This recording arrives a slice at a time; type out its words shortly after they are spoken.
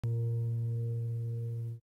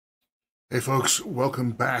Hey folks,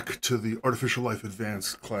 welcome back to the Artificial Life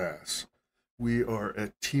Advanced class. We are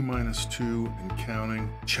at T-2 and counting.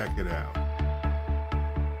 Check it out.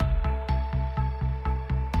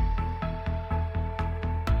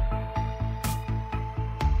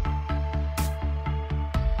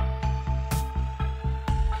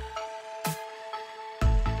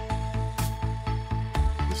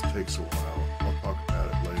 This takes a while. I'll talk about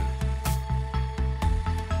it later.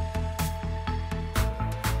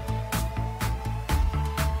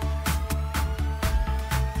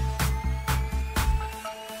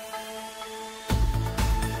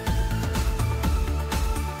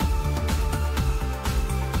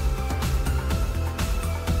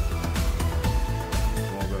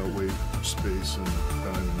 All that wait for space and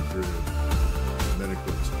time and grid, and then it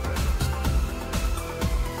goes fast.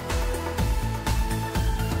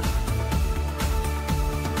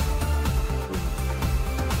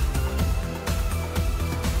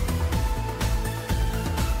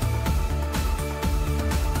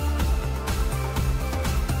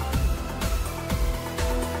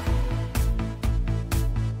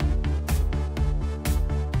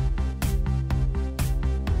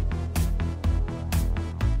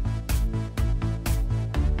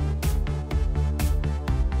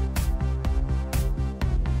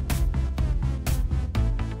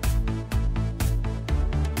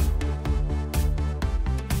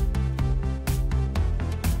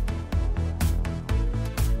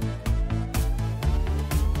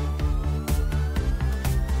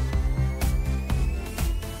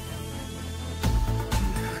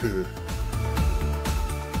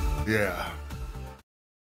 Yeah.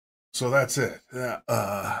 So that's it.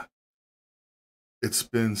 It's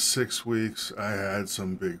been 6 weeks. I had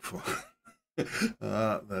some big fun.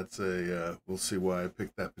 We'll see why I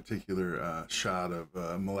picked that particular shot of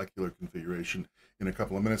molecular configuration in a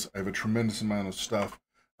couple of minutes. I have a tremendous amount of stuff.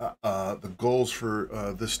 The goals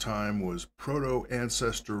for this time was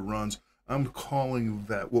proto-ancestor runs. I'm calling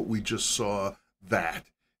that what we just saw that.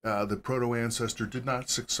 The proto-ancestor did not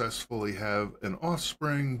successfully have an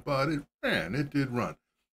offspring, but it ran. It did run.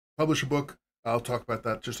 Publish a book. I'll talk about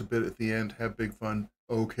that just a bit at the end. Have big fun.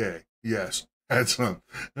 Okay. Yes. Had some.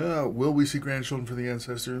 Will we see grandchildren for the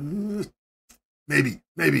ancestor? Maybe.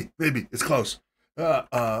 It's close.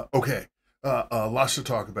 Okay. Lots to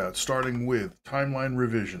talk about, starting with timeline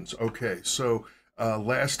revisions. Okay. So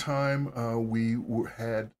last time we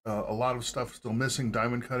had a lot of stuff still missing,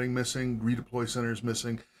 diamond cutting missing, redeploy centers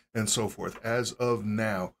missing, and so forth. As of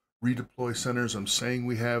now, redeploy centers, I'm saying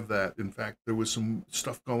we have that. In fact, there was some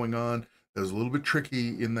stuff going on that was a little bit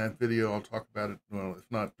tricky in that video. I'll talk about it, well, if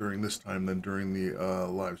not during this time, then during the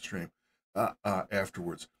live stream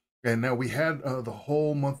afterwards. And now we had the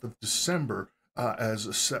whole month of December as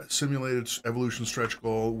a simulated evolution stretch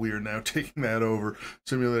goal. We are now taking that over.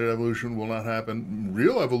 Simulated evolution will not happen.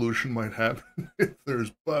 Real evolution might happen if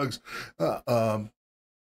there's bugs.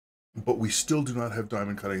 But we still do not have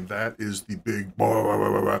diamond cutting. That is the big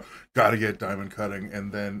gotta get diamond cutting,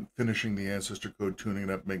 and then finishing the ancestor code, tuning it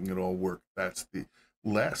up, making it all work. That's the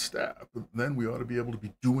last step. Then we ought to be able to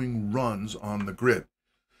be doing runs on the grid.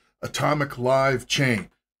 Atomic live chain.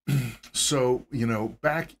 So,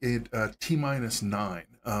 back at T-9,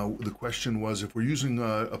 the question was, if we're using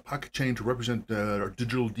a pocket chain to represent our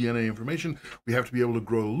digital DNA information, we have to be able to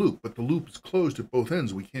grow a loop. But the loop is closed at both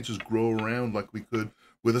ends. We can't just grow around like we could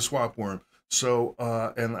with a swap worm. So,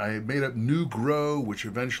 and I made up new grow, which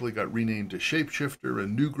eventually got renamed to shapeshifter,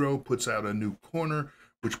 and new grow puts out a new corner,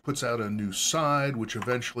 which puts out a new side, which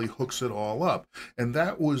eventually hooks it all up. And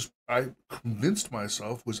that was, I convinced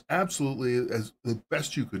myself, was absolutely as the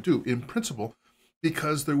best you could do in principle,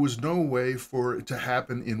 because there was no way for it to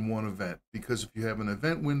happen in one event. Because if you have an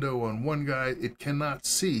event window on one guy, it cannot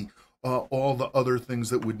see all the other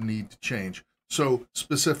things that would need to change. So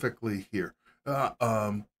specifically here,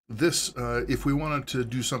 if we wanted to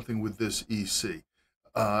do something with this EC,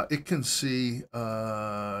 it can see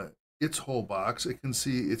its whole box. It can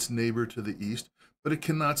see its neighbor to the east, but it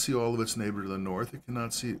cannot see all of its neighbor to the north. It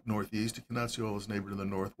cannot see northeast. It cannot see all its neighbor to the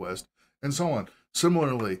northwest, and so on.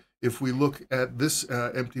 Similarly, if we look at this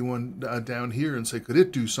empty one down here and say, could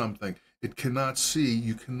it do something? It cannot see.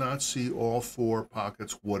 You cannot see all four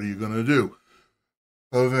pockets. What are you going to do?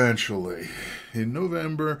 Eventually, in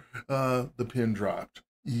November, the pin dropped.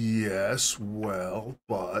 Yes, well,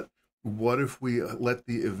 but what if we let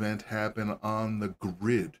the event happen on the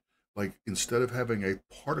grid? Like, instead of having a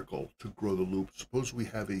particle to grow the loop, suppose we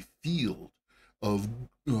have a field of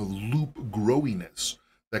loop growiness.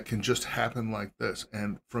 that can just happen like this.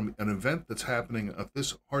 And from an event that's happening at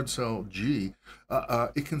this hard cell G,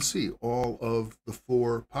 it can see all of the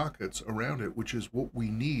 4 pockets around it, which is what we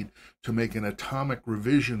need to make an atomic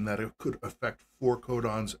revision that it could affect 4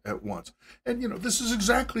 codons at once. And, this is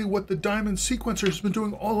exactly what the diamond sequencer has been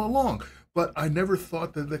doing all along, but I never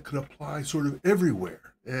thought that that could apply sort of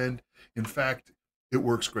everywhere. And in fact, it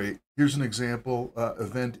works great. Here's an example.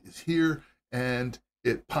 Event is here, and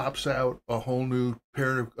it pops out a whole new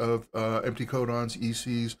pair of empty codons,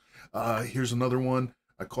 ECs. Here's another one.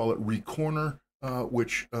 I call it recorner,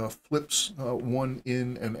 which flips one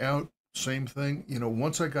in and out. Same thing.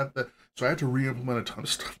 Once I got that, so I had to re-implement a ton of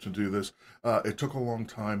stuff to do this. It took a long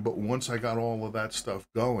time, but once I got all of that stuff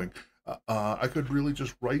going, I could really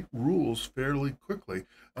just write rules fairly quickly.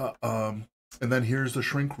 And then here's the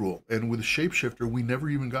shrink rule. And with the shapeshifter, we never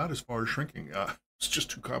even got as far as shrinking. It's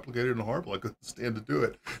just too complicated and horrible. I couldn't stand to do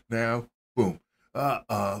it. Now, boom,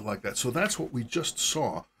 like that. So that's what we just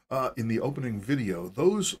saw in the opening video.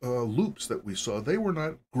 Those loops that we saw, they were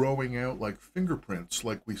not growing out like fingerprints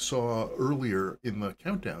like we saw earlier in the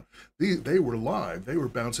countdown. They were live. They were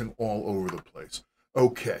bouncing all over the place.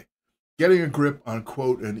 Okay, getting a grip on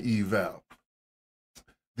quote and eval.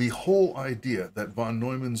 The whole idea that von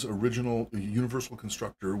Neumann's original universal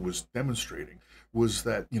constructor was demonstrating was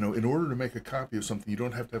that, in order to make a copy of something, you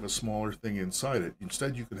don't have to have a smaller thing inside it.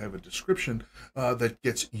 Instead, you can have a description that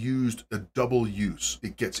gets used a double use.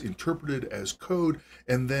 It gets interpreted as code,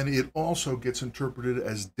 and then it also gets interpreted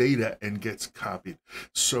as data and gets copied.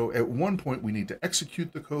 So at one point, we need to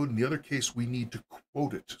execute the code. In the other case, we need to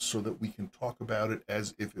quote it so that we can talk about it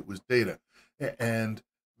as if it was data. And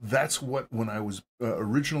that's what, when I was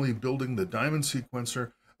originally building the diamond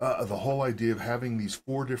sequencer, the whole idea of having these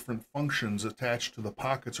 4 different functions attached to the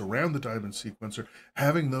pockets around the diamond sequencer,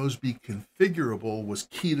 having those be configurable was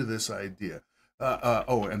key to this idea.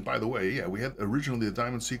 Oh, and by the way, yeah, we had originally the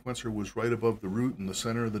diamond sequencer was right above the root in the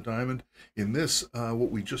center of the diamond. In this, what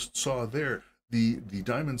we just saw there, the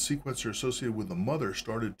diamond sequencer associated with the mother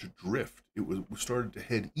started to drift. It started to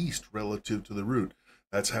head east relative to the root.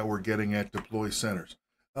 That's how we're getting at deploy centers.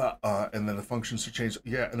 And then the functions to change.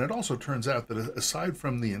 Yeah, and it also turns out that aside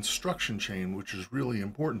from the instruction chain, which is really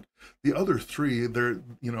important, the other 3, they're,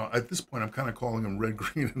 at this point, I'm kind of calling them red,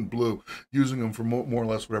 green, and blue, using them for more or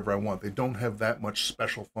less whatever I want. They don't have that much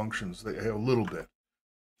special functions. They have a little bit.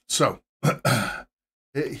 So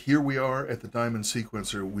here we are at the diamond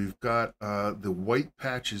sequencer. We've got the white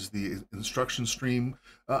patches, the instruction stream.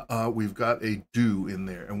 We've got a do in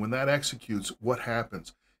there. And when that executes, what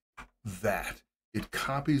happens? It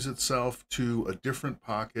copies itself to a different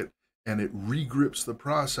pocket and it regrips the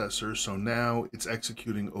processor. So now it's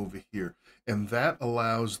executing over here. And that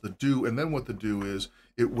allows the do. And then what the do is,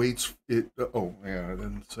 it waits. Oh, yeah, I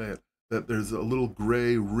didn't say it. That there's a little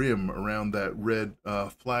gray rim around that red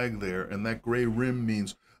flag there. And that gray rim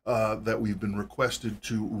means that we've been requested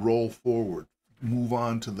to roll forward, move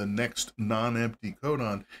on to the next non-empty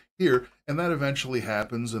codon here, and that eventually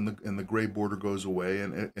happens, and the gray border goes away,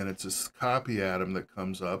 and it's this copy atom that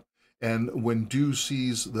comes up. And when do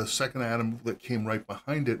sees the second atom that came right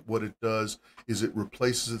behind it, what it does is it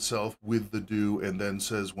replaces itself with the do and then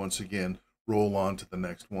says once again, roll on to the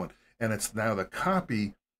next one. And it's now the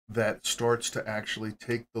copy that starts to actually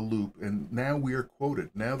take the loop, and now we are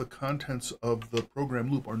quoted. Now the contents of the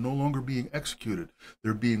program loop are no longer being executed.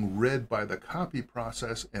 They're being read by the copy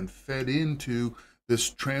process and fed into this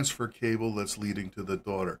transfer cable that's leading to the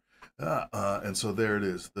daughter. And so there it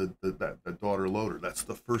is, the daughter loader. That's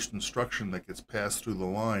the first instruction that gets passed through the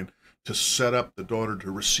line to set up the daughter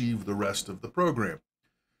to receive the rest of the program.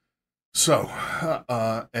 So,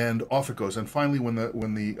 and off it goes. And finally, when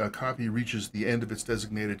the copy reaches the end of its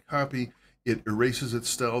designated copy, it erases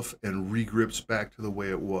itself and regrips back to the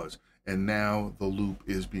way it was. And now the loop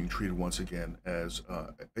is being treated once again as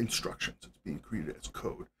instructions. It's being treated as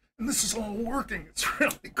code. And this is all working. It's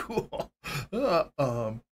really cool.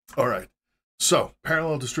 All right. So,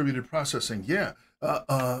 parallel distributed processing. Yeah.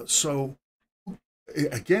 So,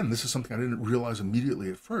 again, this is something I didn't realize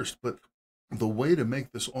immediately at first, but the way to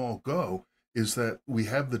make this all go is that we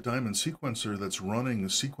have the diamond sequencer that's running the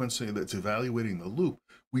sequencing, that's evaluating the loop.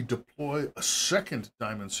 We deploy a second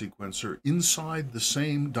diamond sequencer inside the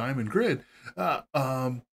same diamond grid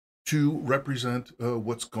to represent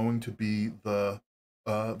what's going to be the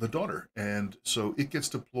daughter. And so it gets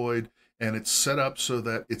deployed, and it's set up so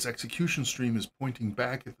that its execution stream is pointing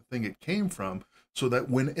back at the thing it came from, so that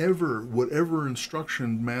whenever whatever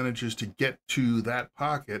instruction manages to get to that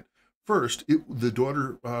pocket, first, the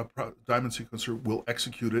daughter diamond sequencer will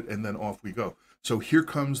execute it, and then off we go. So here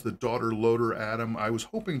comes the daughter loader atom. I was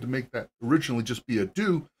hoping to make that originally just be a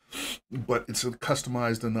do, but it's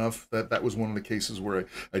customized enough that that was one of the cases where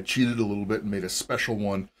I cheated a little bit and made a special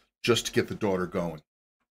one just to get the daughter going.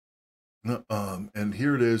 And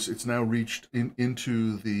here it is. It's now reached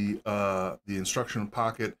into the instruction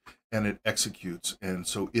pocket, and it executes. And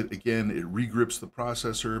so it regrips the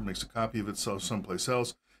processor, makes a copy of itself someplace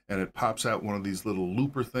else, and it pops out one of these little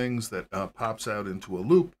looper things that pops out into a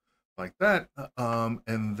loop like that.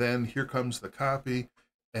 And then here comes the copy,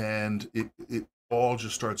 and it all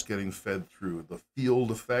just starts getting fed through. The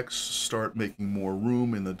field effects start making more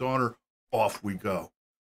room in the daughter. Off we go.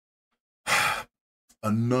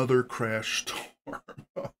 Another crash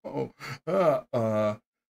storm.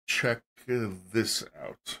 Check this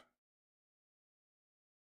out.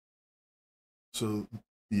 So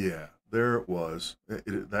yeah, there it was.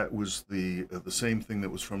 That was the same thing that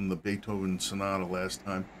was from the Beethoven Sonata last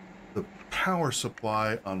time. The power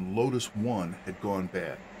supply on Lotus 1 had gone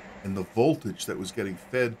bad, and the voltage that was getting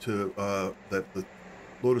fed to that the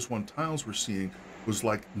Lotus 1 tiles were seeing was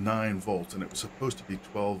like 9 volts, and it was supposed to be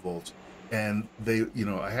 12 volts. And they,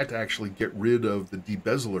 I had to actually get rid of the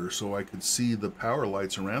debezeler so I could see the power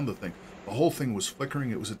lights around the thing. The whole thing was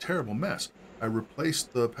flickering. It was a terrible mess. I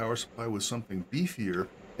replaced the power supply with something beefier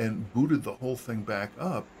and booted the whole thing back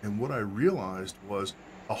up. And what I realized was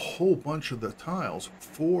a whole bunch of the tiles,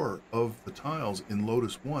 4 of the tiles in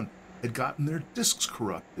Lotus 1, had gotten their disks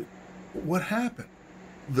corrupted. But what happened?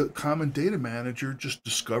 The Common Data Manager just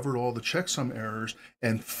discovered all the checksum errors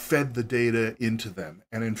and fed the data into them.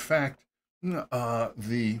 And in fact,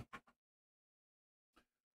 the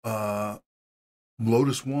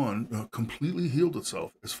Lotus 1 completely healed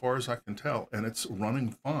itself, as far as I can tell, and it's running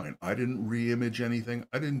fine. I didn't re-image anything.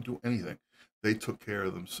 I didn't do anything. They took care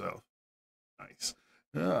of themselves. Nice.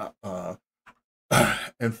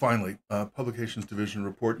 And finally, Publications Division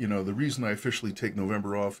report. The reason I officially take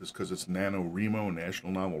November off is because it's NaNoWriMo,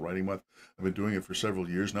 National Novel Writing Month. I've been doing it for several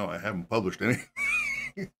years now. I haven't published any.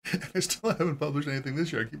 I still haven't published anything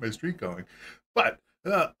this year. I keep my streak going. But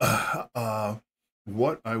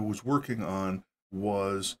what I was working on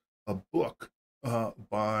was a book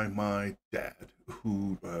by my dad,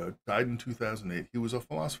 who died in 2008. He was a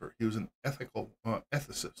philosopher. He was an ethical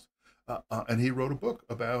ethicist. And he wrote a book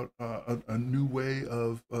about a new way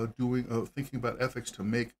of thinking about ethics to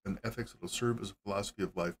make an ethics that will serve as a philosophy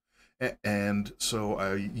of life. And so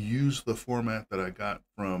I used the format that I got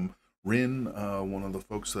from Rin, one of the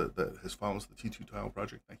folks that has followed the T2 tile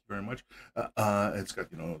project. Thank you very much. It's got,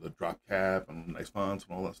 the drop cap and nice fonts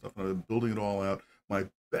and all that stuff. And I've been building it all out. My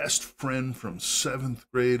best friend from 7th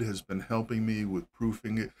grade has been helping me with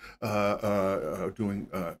proofing it, doing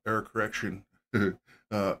error correction, and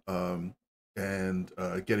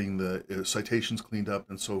getting the citations cleaned up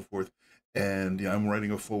and so forth. And I'm writing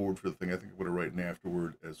a forward for the thing. I think I'm going to write an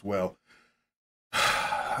afterword as well.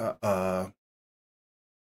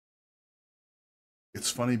 It's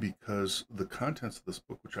funny because the contents of this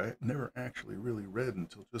book, which I never actually really read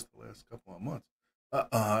until just the last couple of months,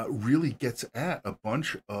 really gets at a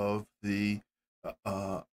bunch of the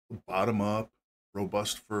bottom-up,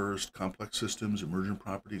 robust first, complex systems, emergent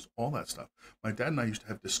properties, all that stuff. My dad and I used to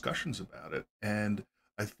have discussions about it, and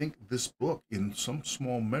I think this book, in some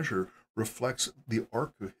small measure, reflects the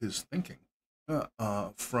arc of his thinking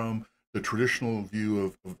from the traditional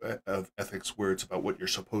view of ethics, where it's about what you're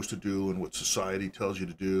supposed to do and what society tells you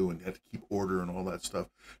to do and you have to keep order and all that stuff,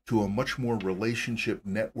 to a much more relationship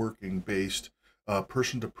networking based,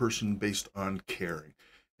 person to person based on caring.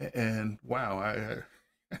 And wow,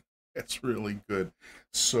 it's really good.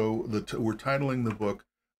 So we're titling the book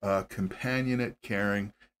Companionate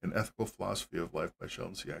Caring, an Ethical Philosophy of Life by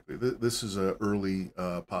Sheldon C. Ackley. This is an early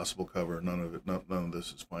possible cover. None of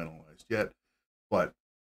this is finalized yet, but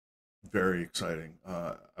very exciting.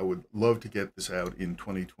 I would love to get this out in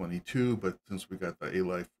 2022, but since we got the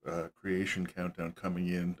A-Life creation countdown coming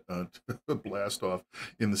in to blast off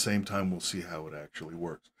in the same time, we'll see how it actually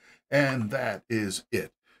works. And that is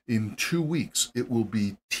it. In 2 weeks, it will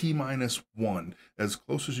be T-1, as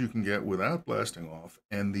close as you can get without blasting off.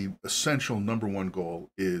 And the essential #1 goal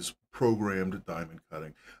is programmed diamond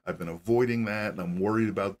cutting. I've been avoiding that, and I'm worried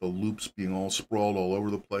about the loops being all sprawled all over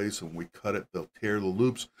the place. And when we cut it, they'll tear the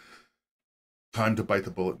loops. Time to bite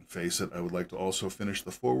the bullet and face it. I would like to also finish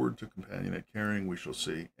the forward to Companionate Caring. We shall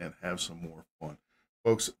see, and have some more fun.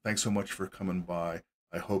 Folks, thanks so much for coming by.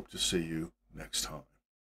 I hope to see you next time.